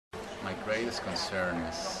greatest concern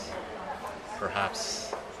is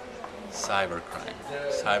perhaps cybercrime.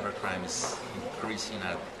 Cybercrime is increasing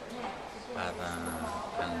at a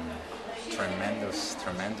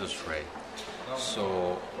tremendous rate.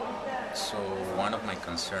 So one of my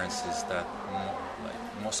concerns is that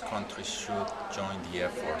most countries should join the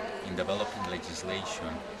effort in developing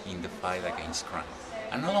legislation in the fight against crime.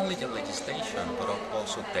 And not only the legislation, but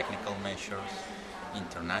also technical measures,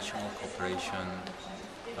 international cooperation,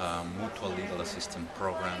 mutual legal assistance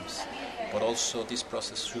programs. But also this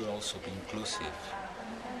process should also be inclusive,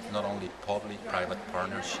 not only public-private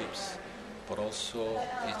partnerships, but also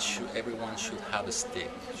everyone should have a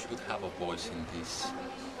stake, should have a voice in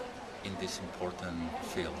this important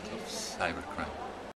field of cybercrime.